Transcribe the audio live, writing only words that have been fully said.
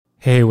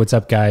Hey, what's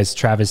up, guys?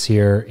 Travis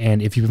here.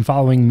 And if you've been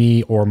following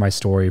me or my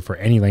story for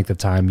any length of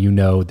time, you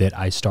know that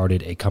I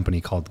started a company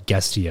called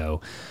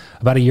Guestio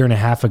about 1.5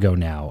 years ago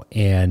now.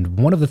 And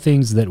one of the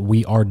things that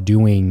we are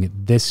doing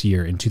this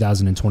year in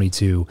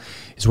 2022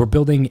 is we're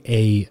building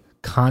a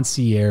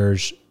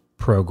concierge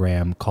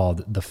program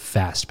called the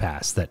Fast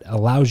Pass that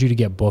allows you to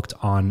get booked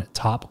on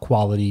top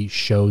quality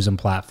shows and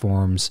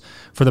platforms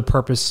for the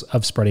purpose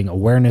of spreading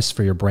awareness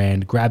for your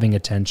brand, grabbing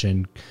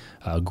attention,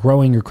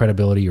 growing your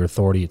credibility, your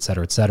authority, et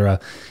cetera, et cetera.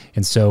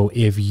 And so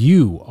if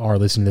you are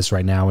listening to this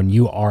right now and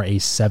you are a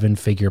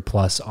 7-figure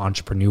plus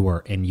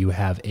entrepreneur and you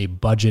have a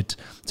budget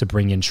to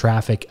bring in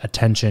traffic,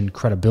 attention,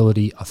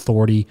 credibility,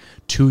 authority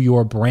to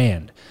your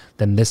brand,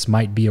 then this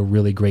might be a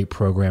really great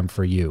program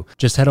for you.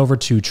 Just head over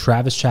to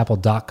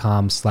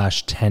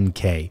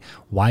travischappell.com/10K.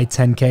 Why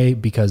 10K?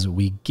 Because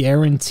we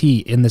guarantee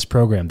in this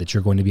program that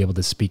you're going to be able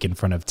to speak in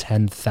front of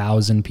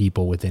 10,000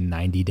 people within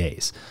 90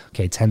 days.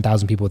 Okay,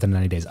 10,000 people within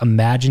 90 days.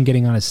 Imagine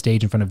getting on a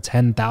stage in front of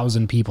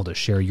 10,000 people to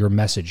share your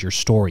message, your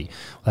story.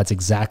 Well, that's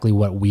exactly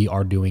what we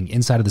are doing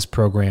inside of this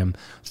program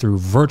through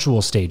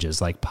virtual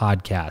stages like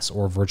podcasts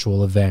or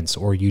virtual events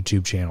or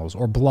YouTube channels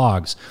or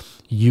blogs.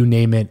 You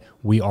name it,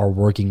 we are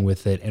working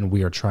with it, and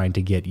we are trying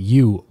to get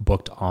you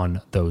booked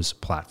on those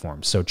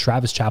platforms. So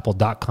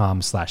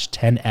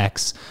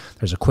travischappell.com/10X.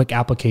 There's a quick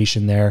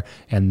application there,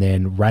 and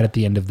then right at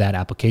the end of that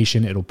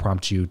application, it'll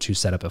prompt you to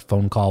set up a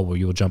phone call where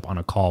you will jump on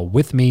a call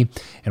with me,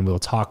 and we'll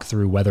talk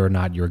through whether or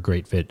not you're a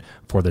great fit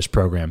for this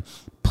program.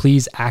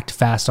 Please act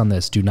fast on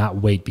this. Do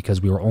not wait,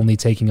 because we are only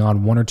taking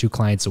on 1 or 2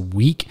 clients a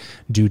week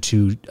due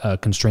to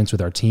constraints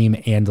with our team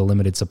and the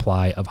limited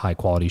supply of high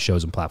quality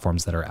shows and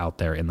platforms that are out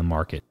there in the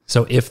market.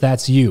 So if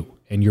that's you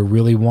and you're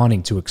really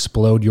wanting to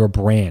explode your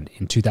brand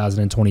in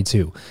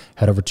 2022,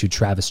 head over to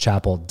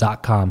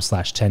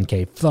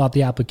travischappell.com/10K, fill out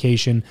the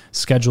application,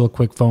 schedule a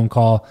quick phone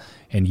call,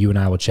 and you and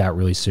I will chat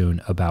really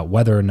soon about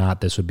whether or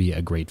not this would be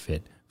a great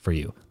fit for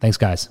you. Thanks,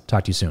 guys.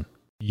 Talk to you soon.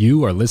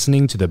 You are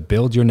listening to the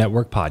Build Your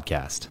Network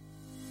podcast.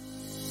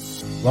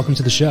 Welcome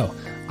to the show.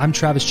 I'm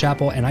Travis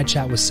Chappell, and I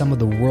chat with some of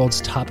the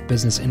world's top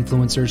business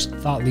influencers,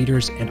 thought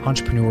leaders, and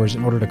entrepreneurs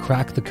in order to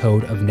crack the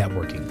code of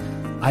networking.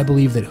 I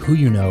believe that who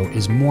you know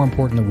is more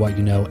important than what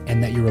you know,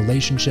 and that your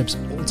relationships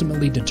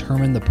ultimately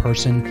determine the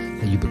person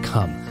that you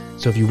become.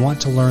 So if you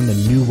want to learn the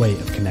new way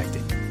of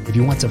connecting, if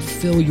you want to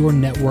fill your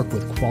network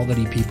with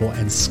quality people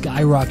and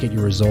skyrocket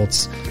your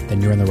results, then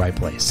you're in the right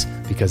place,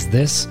 because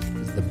this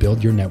is the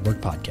Build Your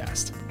Network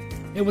podcast.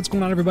 Hey, what's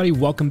going on, everybody?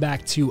 Welcome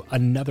back to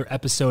another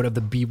episode of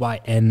the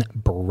BYN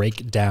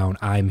Breakdown.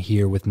 I'm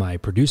here with my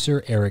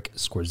producer, Eric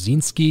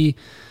Skwarzinski.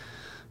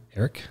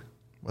 Eric?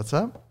 What's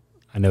up?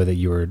 I know that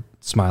you were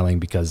smiling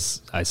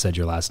because I said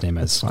your last name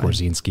as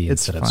Skwarzinski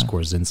instead of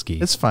Skwarzinski.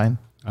 It's fine.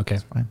 Okay.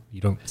 It's fine. You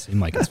don't seem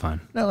like it's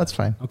fine. No, it's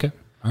fine. Okay.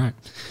 All right.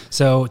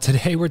 So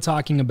today we're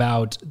talking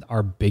about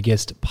our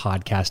biggest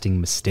podcasting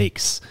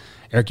mistakes.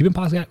 Eric, you've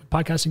been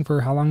podcasting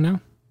for how long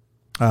now?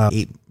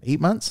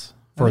 8 months.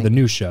 For the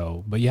new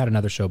show, but you had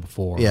another show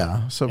before.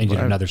 Yeah. So and you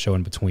did another show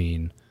in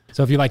between.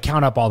 So if you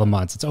count up all the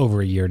months, it's over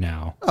a year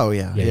now. Oh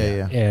yeah.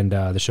 Yeah. And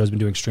the show's been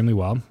doing extremely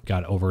well.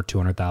 Got over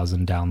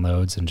 200,000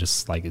 downloads, and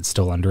just it's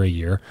still under a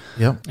year.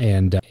 Yep.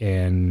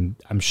 And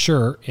I'm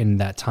sure in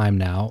that time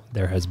now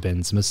there has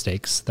been some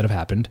mistakes that have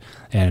happened.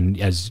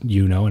 And as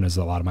you know, and as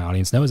a lot of my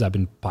audience knows, I've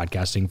been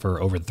podcasting for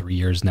over 3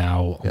 years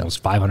now,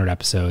 almost 500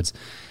 episodes.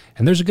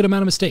 And there's a good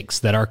amount of mistakes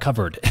that are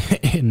covered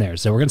in there.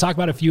 So we're going to talk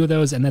about a few of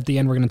those. And at the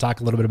end, we're going to talk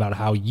a little bit about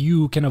how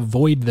you can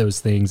avoid those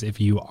things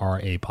if you are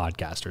a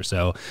podcaster.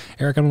 So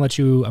Eric, I'm going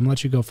to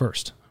let you go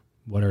first.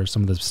 What are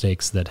some of the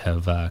mistakes that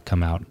have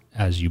come out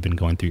as you've been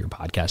going through your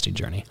podcasting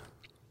journey?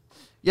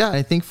 Yeah,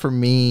 I think for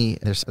me,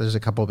 there's a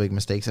couple of big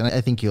mistakes, and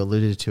I think you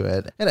alluded to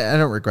it. And I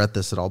don't regret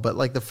this at all,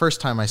 but the first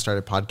time I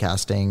started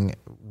podcasting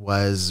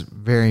was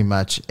very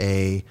much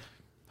a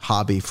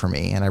hobby for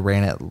me, and I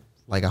ran it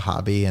like a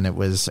hobby, and it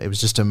was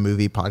just a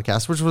movie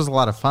podcast, which was a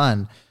lot of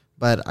fun,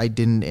 but I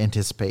didn't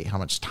anticipate how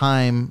much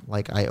time,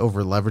 I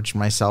over leveraged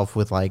myself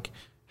with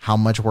how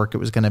much work it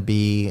was going to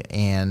be,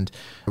 and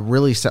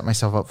really set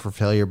myself up for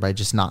failure by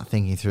just not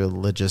thinking through the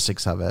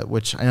logistics of it,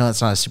 which I know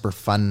that's not a super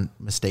fun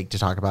mistake to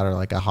talk about or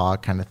a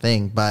hog kind of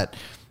thing, but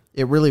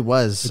it really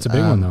was. It's a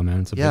big one though,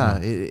 man. It's a big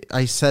one.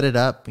 I set it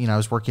up, I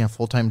was working a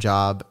full-time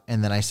job,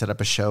 and then I set up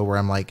a show where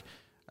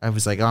I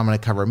was I'm going to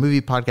cover a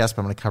movie podcast, but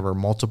I'm going to cover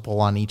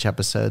multiple on each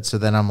episode. So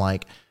then I'm I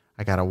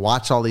got to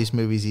watch all these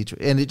movies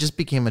and it just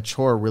became a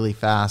chore really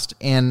fast.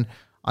 And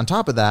on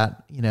top of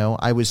that,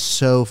 I was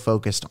so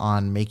focused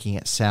on making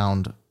it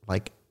sound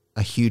like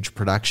a huge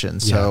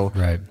production. So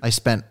I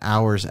spent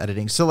hours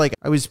editing. So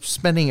I was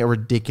spending a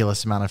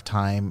ridiculous amount of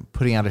time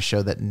putting out a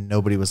show that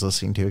nobody was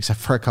listening to except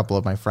for a couple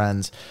of my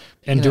friends.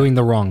 And doing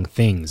the wrong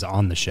things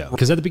on the show.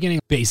 Because at the beginning,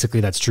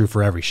 basically that's true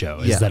for every show,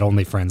 is that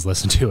only friends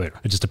listen to it.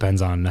 It just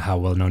depends on how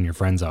well known your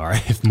friends are,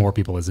 if more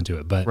people listen to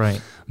it.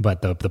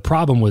 But the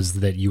problem was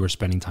that you were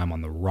spending time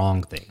on the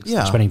wrong things.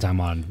 Yeah. Spending time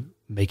on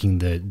making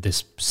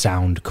this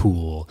sound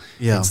cool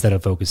instead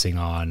of focusing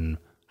on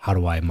how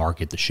do I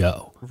market the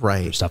show?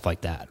 Right. Or stuff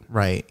like that.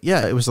 Right.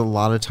 Yeah. It was a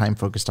lot of time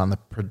focused on the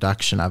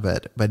production of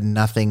it, but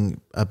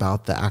nothing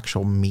about the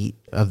actual meat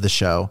of the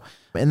show.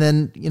 And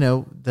then,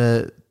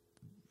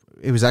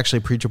 it was actually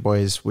Preacher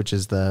Boys, which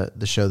is the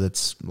show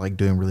that's like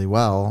doing really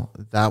well.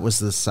 That was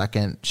the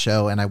second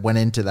show. And I went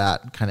into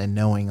that kind of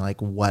knowing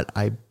like what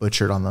I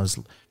butchered on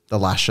the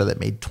last show that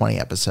made 20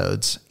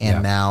 episodes.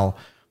 And now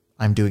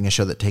I'm doing a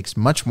show that takes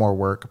much more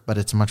work, but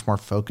it's much more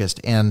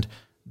focused. And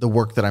the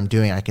work that I'm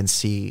doing, I can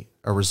see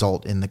a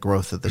result in the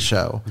growth of the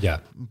show. Yeah.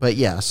 But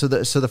yeah, so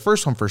the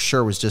first one for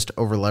sure was just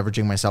over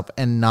leveraging myself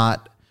and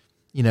not,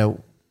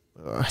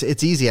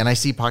 it's easy. And I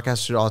see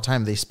podcasters do it all the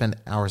time. They spend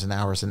hours and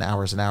hours and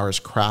hours and hours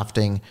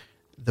crafting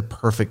the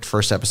perfect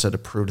first episode to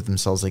prove to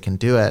themselves they can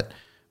do it.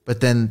 But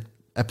then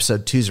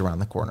episode 2 is around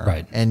the corner.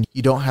 Right. And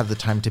you don't have the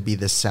time to be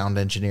this sound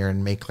engineer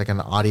and make like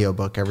an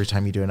audiobook every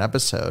time you do an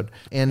episode.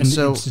 And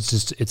so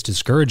it's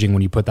discouraging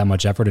when you put that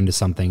much effort into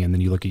something and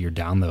then you look at your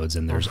downloads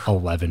and there's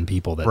 11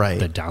 people that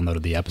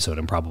downloaded the episode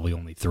and probably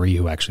only 3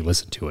 who actually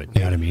listened to it.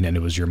 You know what I mean? And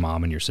it was your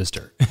mom and your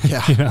sister.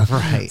 Yeah.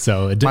 Right.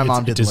 So my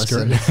mom didn't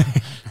listen,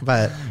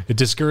 but it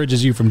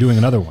discourages you from doing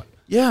another one.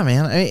 Yeah,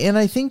 man. And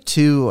I think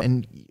too,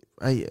 and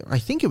I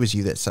think it was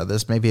you that said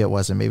this. Maybe it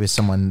wasn't. Maybe it's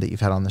someone that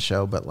you've had on the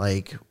show. But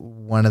like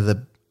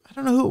I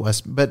don't know who it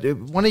was, but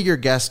one of your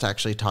guests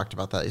actually talked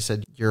about that. He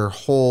said your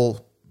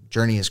whole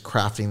journey is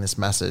crafting this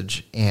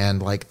message,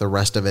 and like the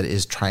rest of it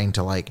is trying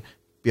to like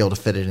be able to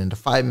fit it into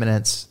 5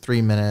 minutes,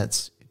 3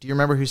 minutes. Do you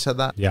remember who said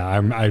that? Yeah, I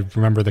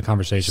remember the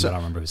conversation, but I don't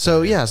remember who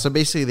said it. So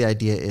basically the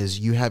idea is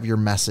you have your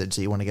message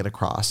that you want to get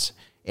across,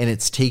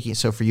 and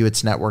so for you,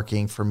 it's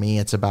networking. For me,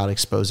 it's about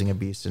exposing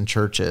abuse in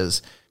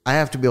churches. I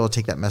have to be able to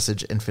take that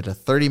message and fit a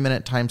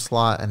 30-minute time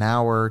slot, an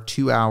hour,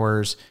 2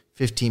 hours,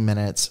 15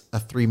 minutes, a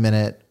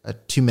 3-minute, a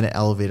 2-minute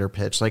elevator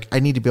pitch. Like I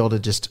need to be able to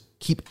just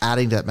keep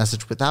adding to that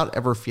message without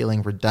ever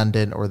feeling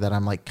redundant or that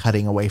I'm like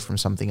cutting away from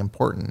something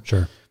important.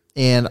 Sure.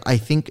 And I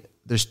think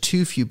there's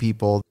too few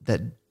people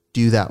that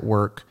do that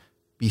work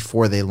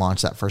before they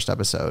launch that first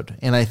episode.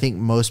 And I think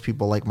most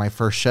people, like my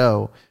first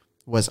show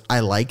was, I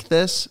like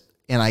this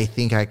and I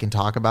think I can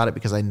talk about it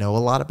because I know a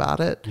lot about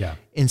it. Yeah.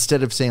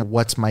 Instead of saying,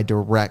 what's my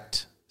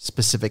direct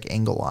specific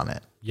angle on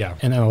it? Yeah.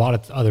 And a lot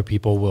of other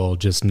people will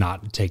just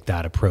not take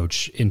that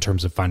approach in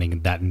terms of finding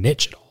that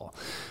niche at all.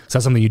 So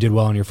that's something you did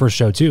well on your first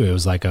show too. It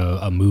was like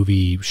a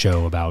movie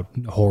show about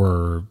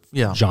horror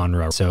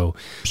genre. So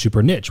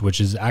super niche, which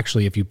is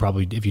actually, if you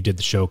did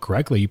the show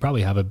correctly, you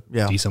probably have a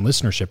decent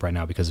listenership right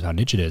now because of how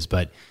niche it is.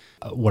 But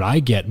what I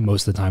get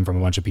most of the time from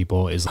a bunch of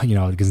people is,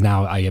 because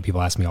now I get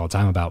people ask me all the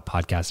time about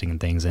podcasting and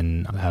things,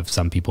 and I have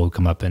some people who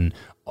come up and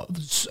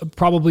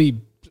probably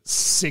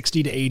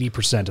 60 to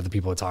 80% of the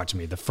people that talk to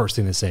me, the first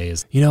thing they say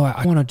is,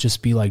 I want to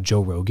just be like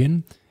Joe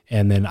Rogan.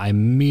 And then I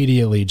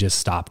immediately just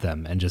stop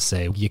them and just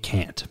say, you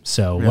can't.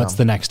 So what's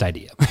the next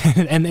idea?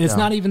 And it's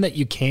not even that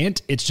you can't.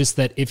 It's just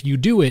that if you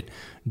do it,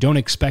 don't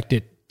expect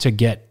it to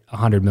get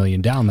 100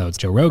 million downloads.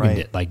 Joe Rogan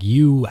did. Like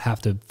you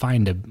have to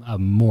find a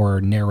more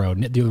narrow.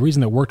 The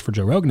reason it worked for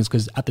Joe Rogan is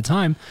because at the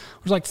time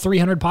there was like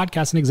 300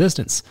 podcasts in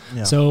existence.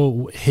 Yeah.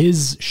 So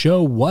his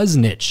show was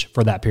niche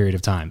for that period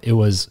of time. It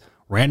was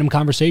random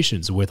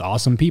conversations with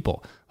awesome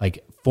people.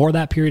 Like for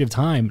that period of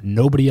time,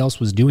 nobody else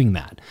was doing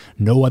that.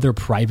 No other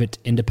private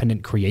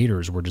independent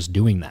creators were just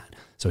doing that.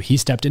 So he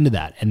stepped into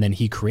that and then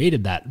he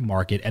created that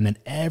market, and then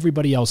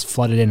everybody else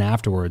flooded in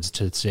afterwards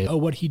to say, oh,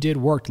 what he did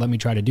worked. Let me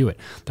try to do it.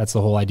 That's the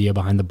whole idea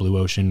behind the blue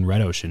ocean,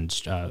 red ocean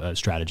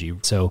strategy.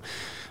 So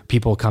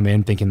people come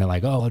in thinking they're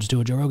like, oh, I'll just do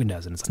what Joe Rogan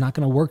does. And it's not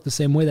going to work the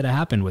same way that it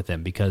happened with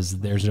him,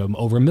 because there's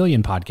over 1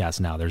 million podcasts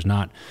now.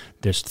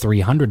 There's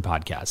 300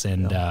 podcasts.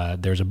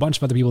 And there's a bunch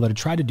of other people that have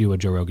tried to do what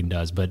Joe Rogan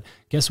does. But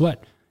guess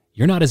what?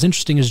 You're not as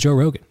interesting as Joe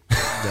Rogan.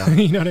 Yeah.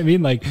 You know what I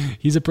mean? Like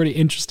he's a pretty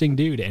interesting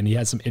dude and he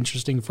has some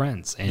interesting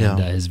friends, and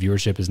his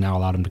viewership has now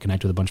allowed him to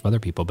connect with a bunch of other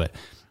people. But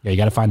yeah, you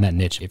got to find that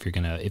niche if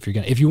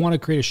you want to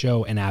create a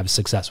show and have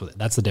success with it.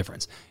 That's the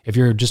difference. If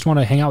you just want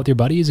to hang out with your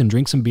buddies and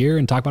drink some beer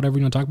and talk about whatever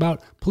you want to talk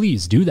about,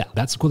 please do that.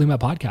 That's the cool thing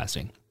about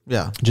podcasting.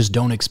 Yeah. Just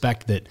don't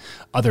expect that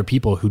other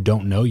people who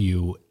don't know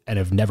you and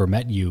have never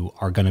met you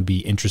are going to be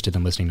interested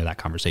in listening to that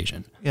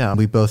conversation. Yeah.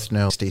 We both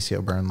know Stacey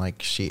O'Byrne.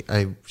 Like she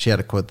had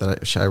a quote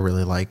that I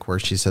really like where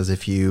she says,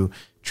 if you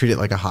treat it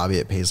like a hobby,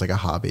 it pays like a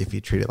hobby. If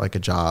you treat it like a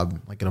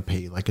job, like it'll pay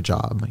you like a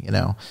job,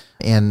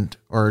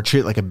 or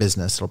treat it like a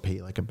business, it'll pay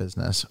you like a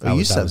business.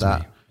 You said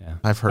that. Yeah.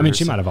 I've heard. I mean,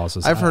 she might have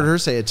also. I've heard her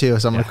say it too,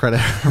 so I'm gonna credit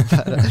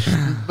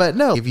her. But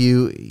no, if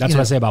you, that's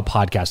what I say about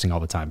podcasting all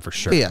the time, for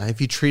sure. Yeah,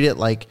 if you treat it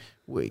like,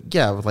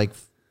 like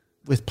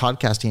with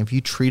podcasting, if you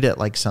treat it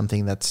like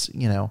something that's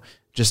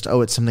just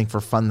it's something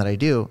for fun that I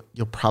do,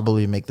 you'll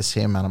probably make the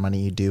same amount of money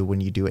you do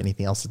when you do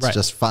anything else. It's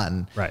just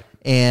fun, right?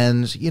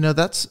 And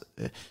that's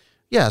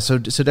so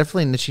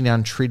definitely niching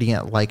down, treating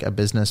it like a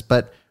business.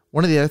 But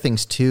one of the other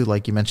things too,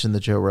 like you mentioned the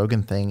Joe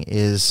Rogan thing,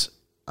 is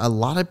a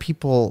lot of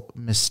people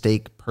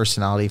mistake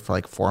personality for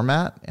like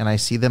format, and I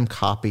see them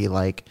copy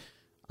like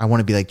I want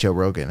to be like Joe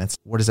Rogan.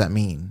 What does that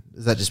mean?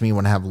 Does that just mean you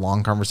want to have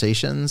long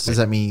conversations? Does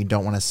that mean you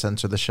don't want to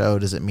censor the show?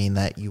 Does it mean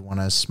that you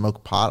want to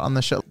smoke pot on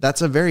the show?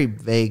 That's a very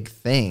vague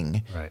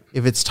thing. Right.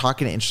 If it's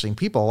talking to interesting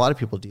people, a lot of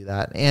people do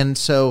that. And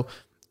so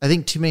I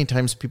think too many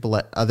times people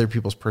let other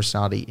people's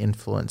personality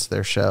influence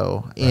their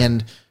show. Right.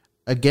 And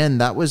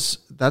again, I guess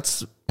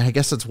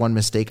that's one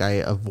mistake I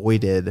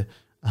avoided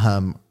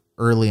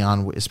early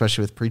on,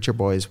 especially with Preacher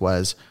Boys,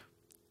 was,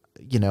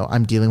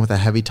 I'm dealing with a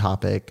heavy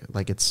topic,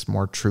 like it's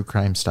more true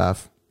crime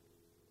stuff.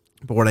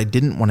 But what I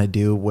didn't want to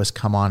do was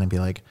come on and be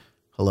like,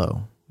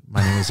 hello,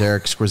 my name is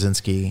Eric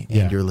Skwarczynski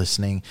and you're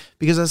listening,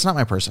 because that's not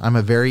my person. I'm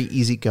a very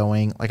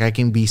easygoing, like I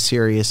can be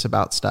serious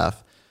about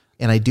stuff,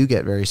 and I do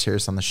get very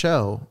serious on the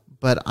show,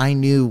 but I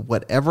knew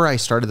whatever I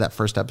started that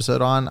first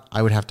episode on,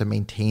 I would have to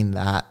maintain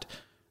that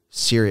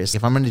serious.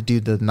 If I'm going to do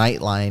the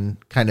Nightline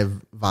kind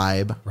of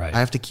vibe, I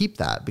have to keep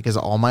that, because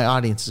all my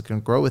audience is going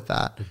to grow with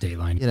that. The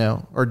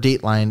Dateline. Or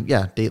Dateline.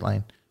 Yeah,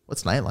 Dateline.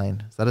 What's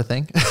Nightline? Is that a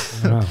thing? I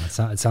don't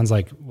know. It sounds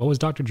like, what was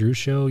Dr. Drew's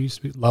show used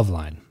to be?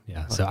 Loveline.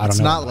 Yeah. So I don't know. It's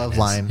not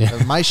Loveline.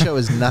 Yeah. My show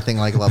is nothing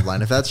like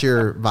Loveline. If that's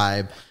your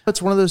vibe,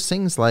 it's one of those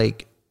things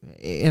like,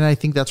 and I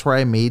think that's where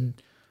I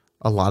made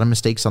a lot of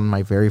mistakes on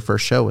my very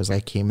first show. Was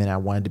I came in, I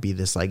wanted to be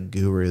this like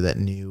guru that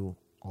knew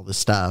all the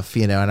stuff,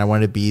 and I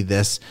wanted to be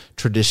this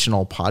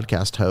traditional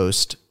podcast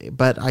host,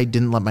 but I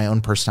didn't let my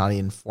own personality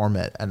inform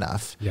it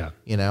enough. Yeah.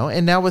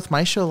 And now with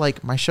my show,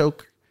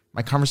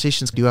 my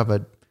conversations do have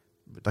a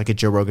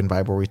Joe Rogan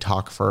vibe where we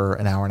talk for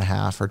an hour and a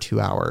half or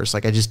 2 hours.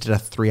 Like I just did a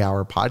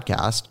 3-hour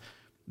podcast,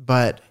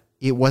 but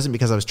it wasn't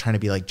because I was trying to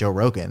be like Joe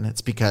Rogan.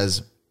 It's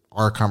because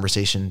our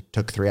conversation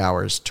took 3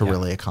 hours to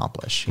really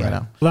accomplish,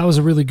 Well, that was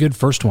a really good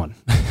first one.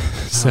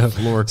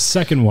 So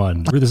second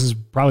one, this is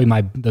probably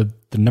the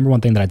number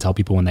one thing that I tell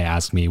people when they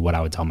ask me what I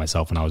would tell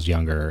myself when I was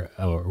younger,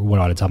 or what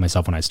I would tell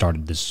myself when I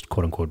started this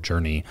quote unquote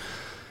journey,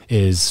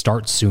 is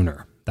start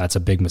sooner. That's a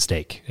big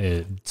mistake.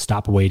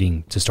 Stop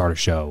waiting to start a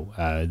show.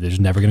 There's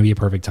never going to be a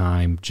perfect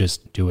time.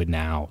 Just do it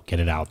now. Get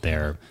it out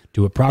there.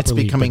 Do it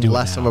properly. It's becoming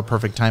less of a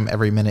perfect time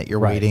every minute you're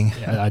waiting.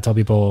 I tell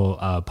people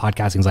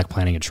podcasting is like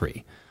planting a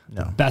tree.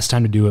 No. The best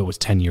time to do it was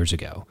 10 years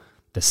ago.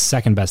 The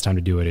second best time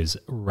to do it is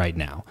right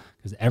now,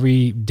 because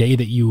every day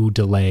that you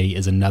delay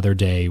is another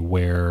day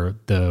where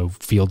the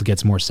field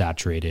gets more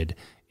saturated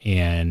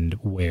and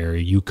where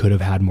you could have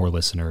had more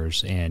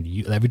listeners. And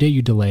every day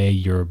you delay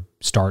your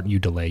start, you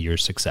delay your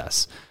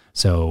success.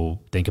 So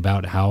think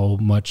about how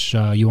much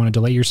you want to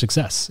delay your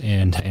success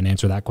and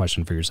answer that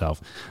question for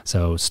yourself.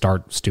 So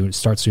start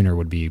sooner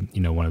would be,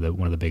 one of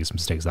the biggest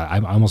mistakes. I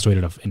almost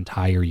waited an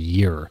entire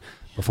year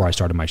before I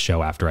started my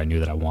show after I knew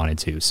that I wanted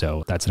to.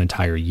 So that's an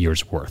entire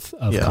year's worth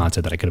of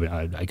content that I could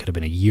have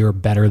been a year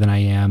better than I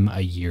am, a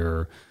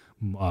year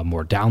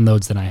more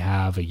downloads than I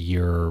have, a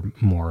year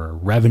more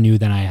revenue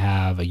than I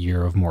have, a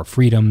year of more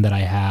freedom that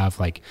I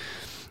have.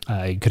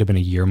 It could have been a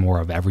year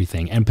more of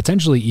everything, and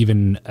potentially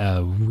even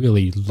a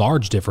really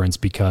large difference,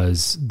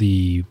 because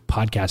the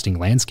podcasting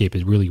landscape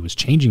was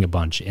changing a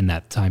bunch in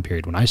that time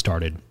period when I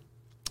started.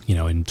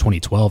 In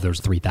 2012, there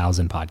was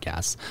 3,000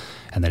 podcasts.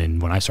 And then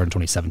when I started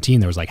in 2017,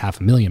 there was like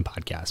 500,000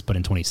 podcasts. But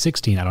in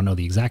 2016, I don't know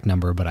the exact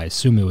number, but I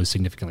assume it was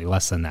significantly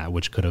less than that,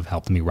 which could have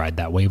helped me ride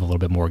that wave a little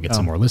bit more, get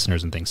some more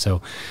listeners and things.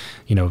 So,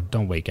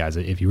 don't wait, guys.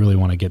 If you really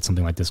want to get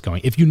something like this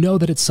going, if you know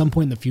that at some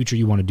point in the future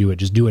you want to do it,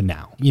 just do it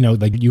now.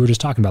 Like you were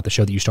just talking about the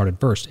show that you started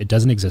first. It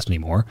doesn't exist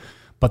anymore.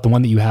 But the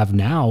one that you have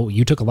now,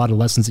 you took a lot of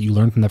lessons that you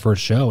learned from the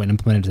first show and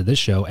implemented to this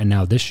show, and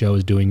now this show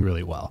is doing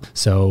really well.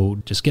 So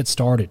just get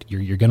started.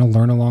 You're going to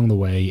learn along the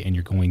way, and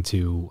you're going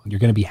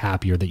to be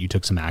happier that you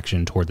took some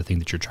action toward the thing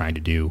that you're trying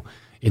to do,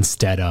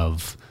 instead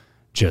of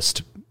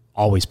just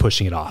always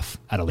pushing it off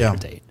at a later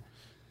date.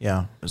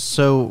 Yeah.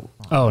 So,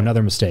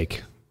 another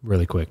mistake,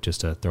 really quick,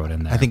 just to throw it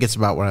in there. I think it's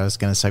about what I was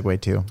going to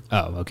segue to.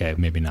 Oh, okay,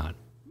 maybe not.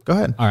 Go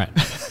ahead. All right.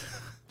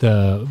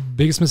 The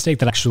biggest mistake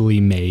that I actually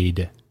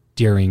made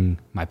during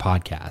my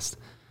podcast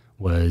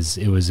was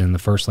in the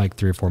first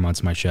 3 or 4 months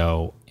of my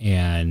show,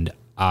 and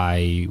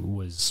I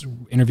was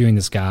interviewing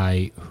this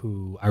guy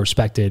who I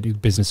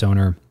respected, business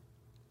owner,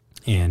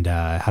 and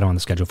had him on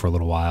the schedule for a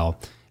little while.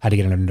 Had to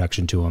get an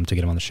introduction to him to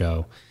get him on the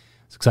show.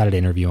 I was excited to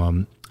interview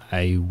him.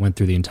 I went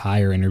through the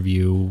entire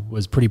interview,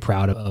 was pretty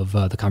proud of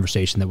the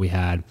conversation that we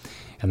had,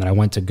 and then I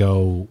went to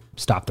go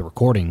stop the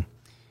recording.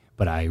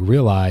 But I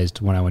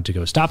realized when I went to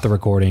go stop the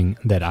recording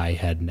that I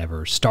had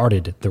never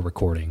started the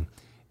recording.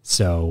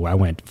 So I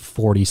went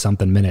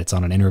 40-something minutes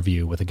on an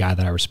interview with a guy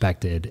that I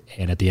respected,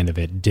 and at the end of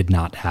it did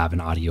not have an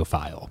audio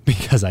file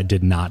because I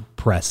did not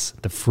press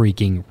the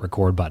freaking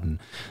record button.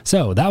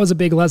 So that was a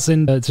big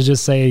lesson to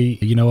just say,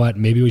 you know what,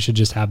 maybe we should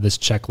just have this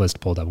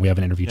checklist pulled up. We have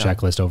an interview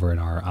checklist over in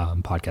our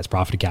Podcast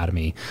Profit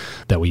Academy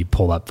that we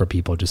pull up for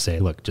people. Just say,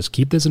 look, just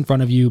keep this in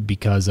front of you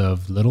because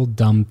of little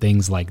dumb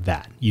things like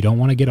that. You don't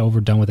want to get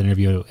overdone with an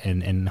interview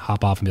and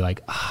hop off and be like,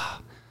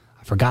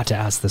 I forgot to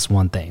ask this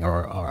one thing,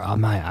 or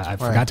I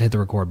forgot to hit the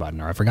record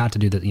button, or I forgot to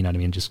do that. You know what I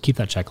mean? Just keep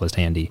that checklist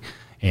handy,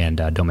 and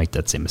don't make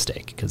that same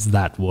mistake, because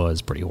that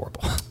was pretty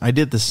horrible. I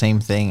did the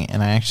same thing,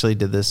 and I actually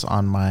did this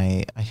on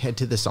my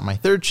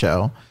third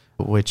show,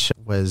 which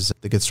was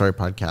the Good Story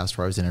podcast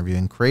where I was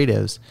interviewing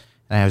creatives.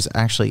 And I was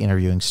actually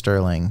interviewing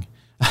Sterling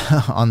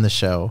on the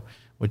show,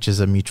 which is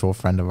a mutual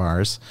friend of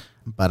ours.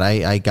 But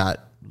I got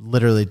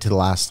literally to the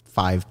last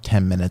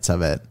 5-10 minutes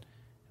of it.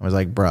 I was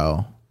like,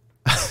 bro,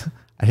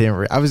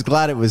 I was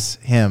glad it was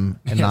him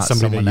and not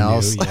someone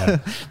else. Knew,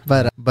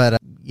 yeah.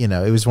 but you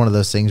know, it was one of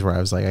those things where I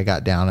was like, I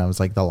got down. I was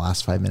like, the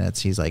last 5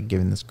 minutes, he's like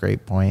giving this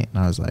great point,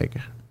 and I was like,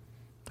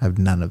 I have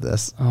none of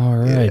this. All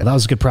right, that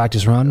was a good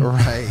practice run.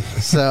 Right.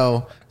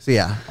 So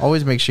yeah,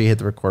 always make sure you hit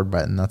the record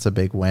button. That's a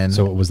big win.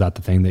 So was that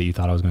the thing that you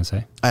thought I was going to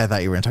say? I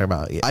thought you were going to talk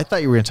about. I thought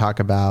you were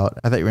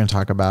going to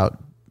talk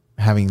about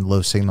having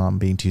low signal and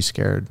being too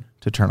scared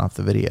to turn off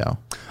the video.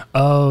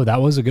 Oh,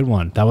 that was a good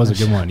one.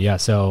 Yeah.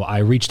 So I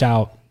reached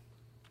out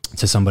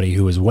to somebody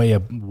who was way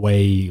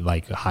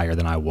like higher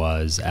than I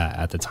was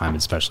at the time,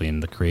 especially in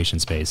the creation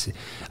space.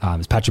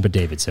 It's Patrick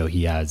Bet-David. So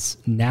he has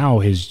now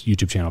his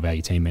YouTube channel,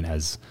 Valuetainment,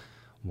 has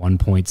 1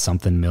 point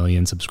something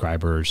million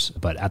subscribers.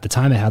 But at the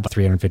time it had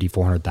 350,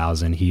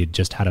 400,000. He had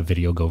just had a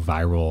video go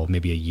viral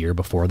maybe a year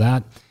before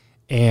that.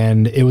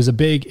 And it was a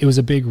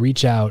big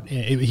reach out.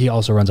 He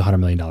also runs a $100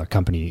 million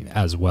company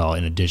as well,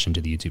 in addition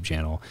to the YouTube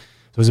channel.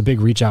 So it was a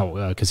big reach out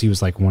because he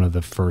was like one of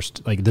the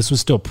first, like this was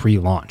still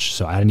pre-launch.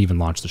 So I hadn't even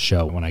launched the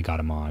show when I got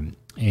him on.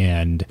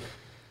 And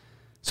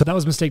so that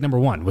was mistake number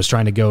one, was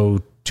trying to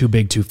go too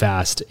big, too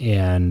fast.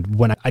 And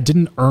when I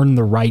didn't earn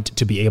the right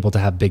to be able to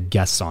have big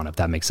guests on, if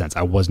that makes sense.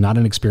 I was not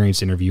an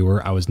experienced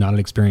interviewer. I was not an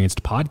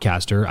experienced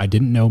podcaster. I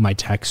didn't know my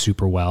tech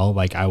super well.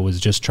 Like I was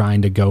just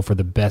trying to go for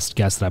the best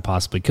guest that I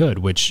possibly could,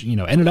 which, you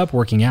know, ended up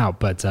working out.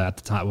 But at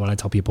the time, what I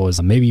tell people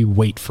is maybe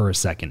wait for a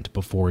second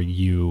before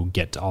you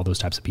get to all those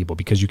types of people,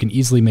 because you can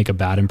easily make a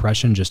bad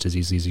impression just as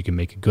easily as you can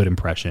make a good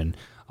impression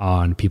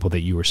on people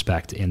that you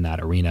respect in that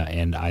arena.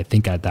 And I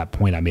think at that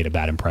point I made a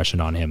bad impression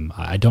on him.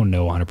 I don't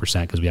know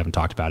 100% because we haven't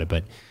talked about it,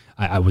 but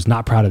I was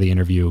not proud of the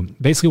interview.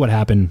 Basically what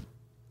happened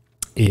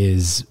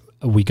is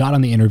we got on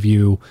the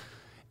interview,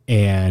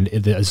 and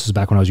this was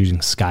back when I was using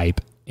Skype,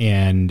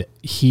 and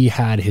he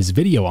had his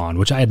video on,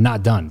 which I had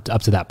not done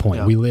up to that point.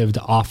 Yeah. We lived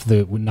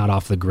not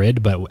off the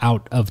grid, but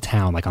out of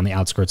town, like on the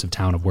outskirts of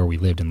town of where we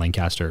lived in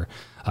Lancaster,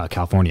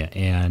 California.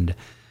 And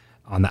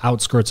on the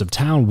outskirts of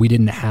town, we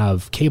didn't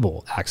have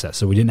cable access.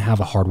 So we didn't have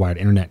a hardwired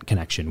internet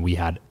connection. We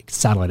had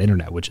satellite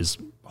internet, which is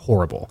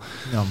horrible.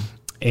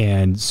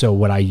 And so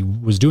what I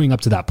was doing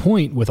up to that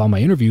point with all my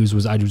interviews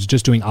was I was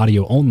just doing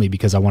audio only,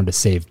 because I wanted to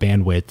save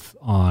bandwidth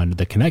on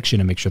the connection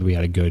and make sure that we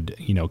had a good,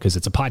 you know, because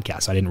it's a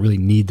podcast. I didn't really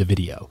need the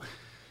video.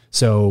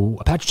 So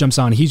Patrick jumps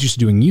on, he's used to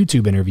doing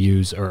YouTube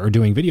interviews or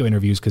doing video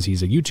interviews because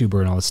he's a YouTuber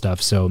and all this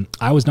stuff. So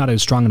I was not a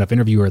strong enough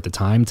interviewer at the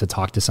time to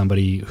talk to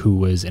somebody who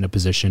was in a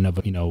position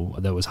of, you know,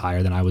 that was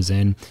higher than I was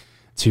in,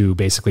 to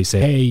basically say,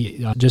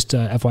 hey, just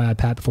FYI,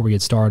 Pat, before we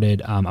get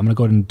started, I'm going to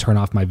go ahead and turn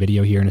off my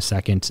video here in a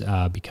second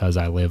because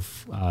I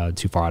live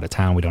too far out of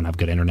town. We don't have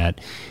good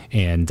internet.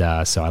 And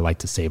so I like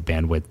to save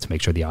bandwidth to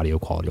make sure the audio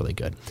quality is really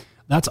good.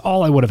 That's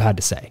all I would have had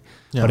to say.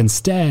 Yeah. But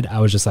instead, I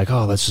was just like,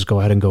 oh, let's just go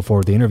ahead and go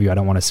forward with the interview. I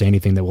don't want to say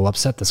anything that will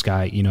upset this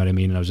guy. You know what I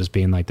mean? And I was just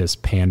being like this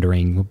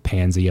pandering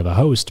pansy of a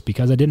host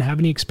because I didn't have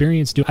any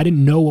experience. I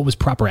didn't know what was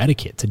proper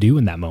etiquette to do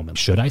in that moment.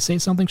 Should I say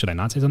something? Should I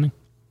not say something?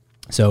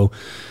 So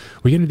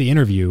we get into the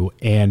interview,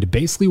 and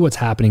basically what's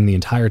happening the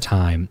entire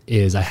time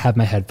is I have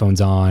my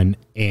headphones on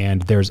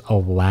and there's a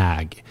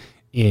lag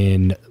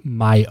in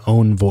my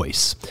own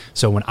voice.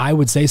 So when I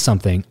would say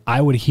something,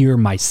 I would hear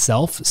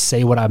myself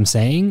say what I'm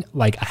saying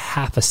like a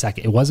half a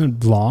second. It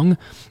wasn't long.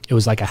 It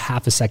was like a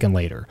half a second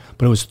later,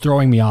 but it was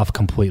throwing me off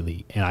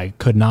completely. And I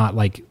could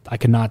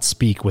not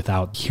speak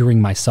without hearing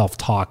myself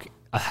talk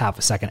a half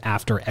a second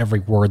after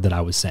every word that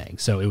I was saying.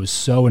 So it was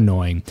so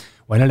annoying.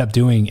 What I ended up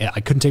doing, I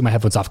couldn't take my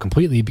headphones off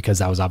completely because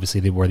that was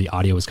obviously where the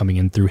audio was coming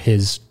in through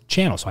his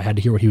channel. So I had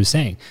to hear what he was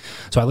saying.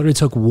 So I literally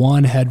took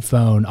one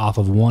headphone off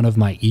of one of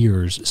my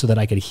ears so that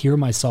I could hear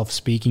myself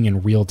speaking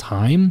in real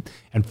time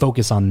and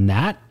focus on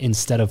that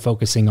instead of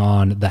focusing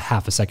on the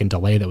half a second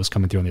delay that was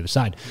coming through on the other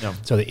side. Yeah.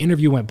 So the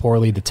interview went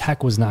poorly. The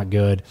tech was not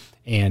good.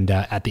 And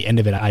at the end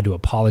of it, I had to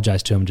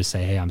apologize to him, just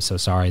say, hey, I'm so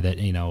sorry that,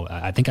 you know,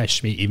 I think I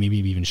maybe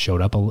even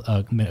showed up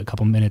a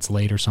couple minutes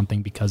late or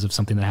something because of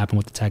something that happened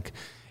with the tech.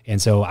 And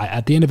so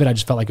at the end of it, I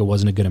just felt like it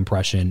wasn't a good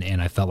impression,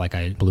 and I felt like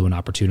I blew an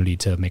opportunity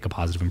to make a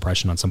positive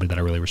impression on somebody that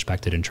I really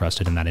respected and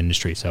trusted in that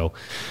industry. So,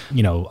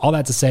 you know, all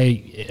that to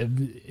say,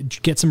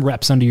 get some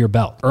reps under your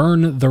belt.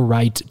 Earn the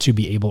right to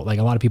be able, like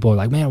a lot of people are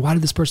like, man, why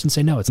did this person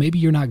say no? It's maybe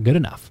you're not good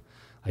enough.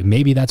 Like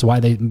maybe that's why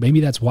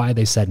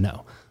they said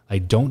no.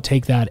 Like don't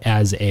take that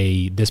as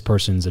this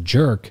person's a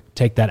jerk.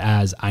 Take that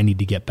as I need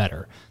to get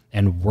better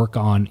and work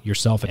on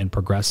yourself and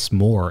progress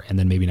more. And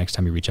then maybe next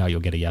time you reach out, you'll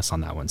get a yes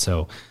on that one.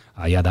 So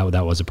yeah,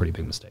 that was a pretty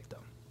big mistake though.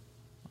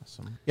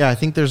 Awesome. Yeah, I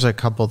think there's a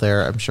couple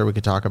there. I'm sure we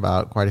could talk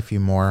about quite a few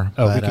more.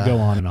 Oh, we could go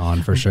on and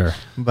on for sure.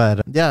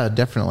 But yeah,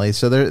 definitely.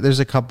 So there's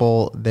a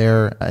couple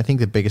there. I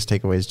think the biggest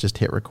takeaway is just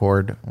hit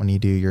record when you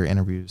do your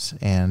interviews,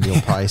 and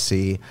you'll probably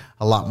see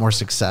a lot more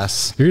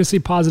success. You're going to see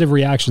positive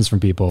reactions from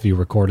people if you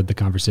recorded the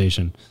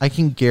conversation. I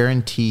can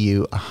guarantee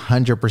you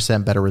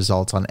 100% better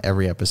results on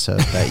every episode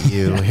that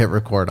you hit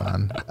record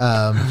on.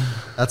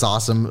 That's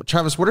awesome.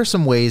 Travis, what are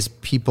some ways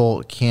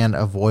people can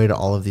avoid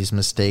all of these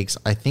mistakes?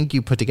 I think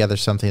you put together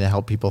something to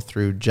help people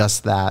through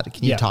just that.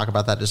 Can you talk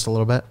about that just a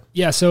little bit?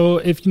 Yeah. So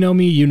if you know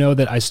me, you know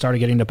that I started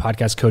getting into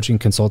podcast coaching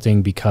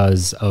consulting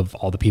because of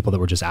all the people that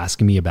were just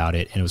asking me about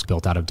it, and it was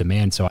built out of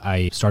demand. So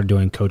I started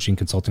doing coaching,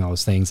 consulting, all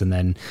those things, and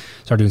then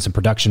started doing some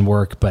production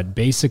work. But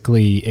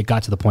basically it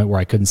got to the point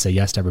where I couldn't say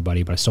yes to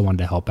everybody, but I still wanted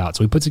to help out.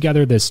 So we put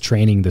together this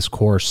training, this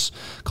course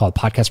called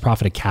Podcast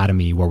Profit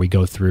Academy, where we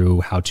go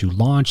through how to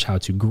launch, how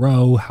to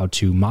grow, how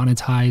to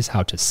monetize,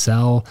 how to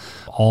sell,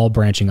 all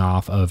branching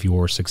off of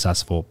your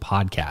successful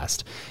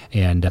podcast.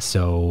 And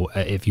so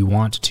if you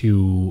want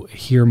to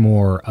hear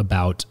more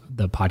about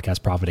the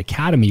Podcast Profit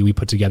Academy, we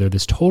put together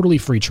this totally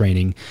free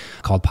training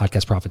called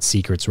Podcast Profit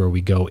Secrets, where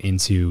we go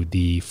into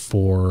the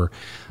four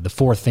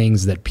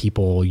things that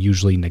people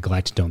usually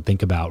neglect, don't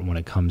think about when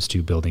it comes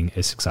to building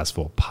a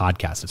successful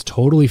podcast. It's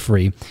totally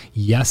free.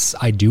 Yes,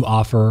 I do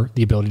offer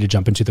the ability to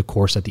jump into the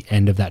course at the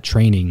end of that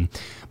training,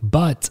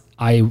 but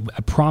I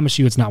promise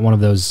you it's not one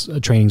of those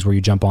trainings where you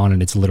jump on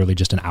and it's literally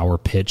just an hour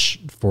pitch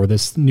for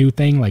this new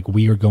thing. Like,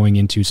 we are going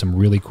into some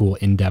really cool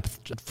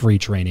in-depth free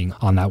training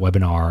on that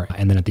webinar.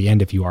 And then at the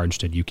end, if you are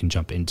interested, you can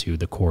jump into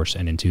the course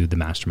and into the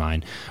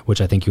mastermind,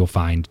 which I think you'll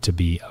find to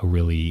be a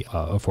really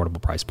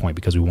affordable price point,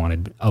 because we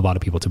wanted a lot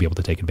of people to be able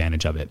to take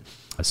advantage of it.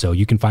 So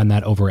you can find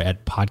that over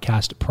at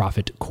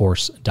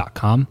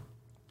podcastprofitcourse.com.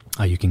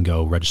 You can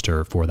go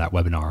register for that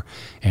webinar,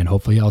 and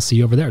hopefully I'll see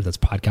you over there. That's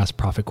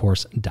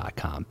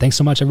podcastprofitcourse.com. Thanks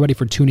so much, everybody,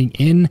 for tuning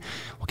in.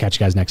 We'll catch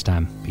you guys next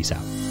time. Peace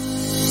out.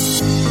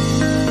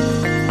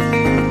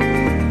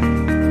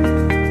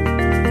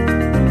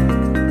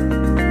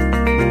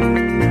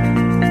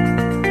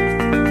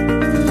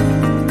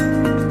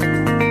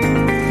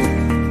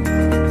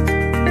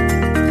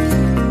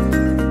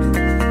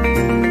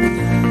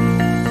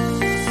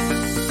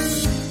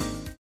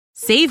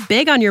 Save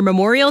big on your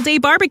Memorial Day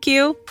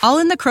barbecue, all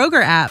in the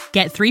Kroger app.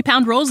 Get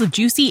 3-pound rolls of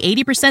juicy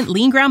 80%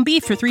 lean ground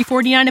beef for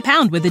 $3.49 a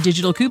pound with a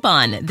digital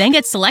coupon. Then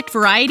get select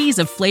varieties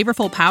of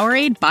flavorful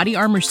Powerade, Body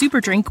Armor Super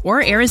Drink,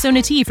 or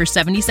Arizona tea for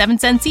 77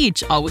 cents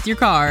each, all with your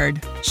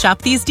card. Shop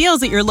these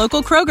deals at your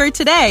local Kroger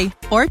today,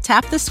 or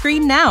tap the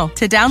screen now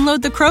to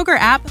download the Kroger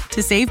app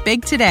to save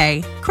big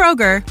today.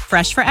 Kroger,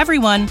 fresh for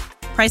everyone.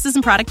 Prices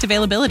and product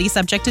availability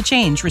subject to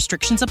change.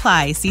 Restrictions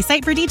apply. See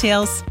site for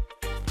details.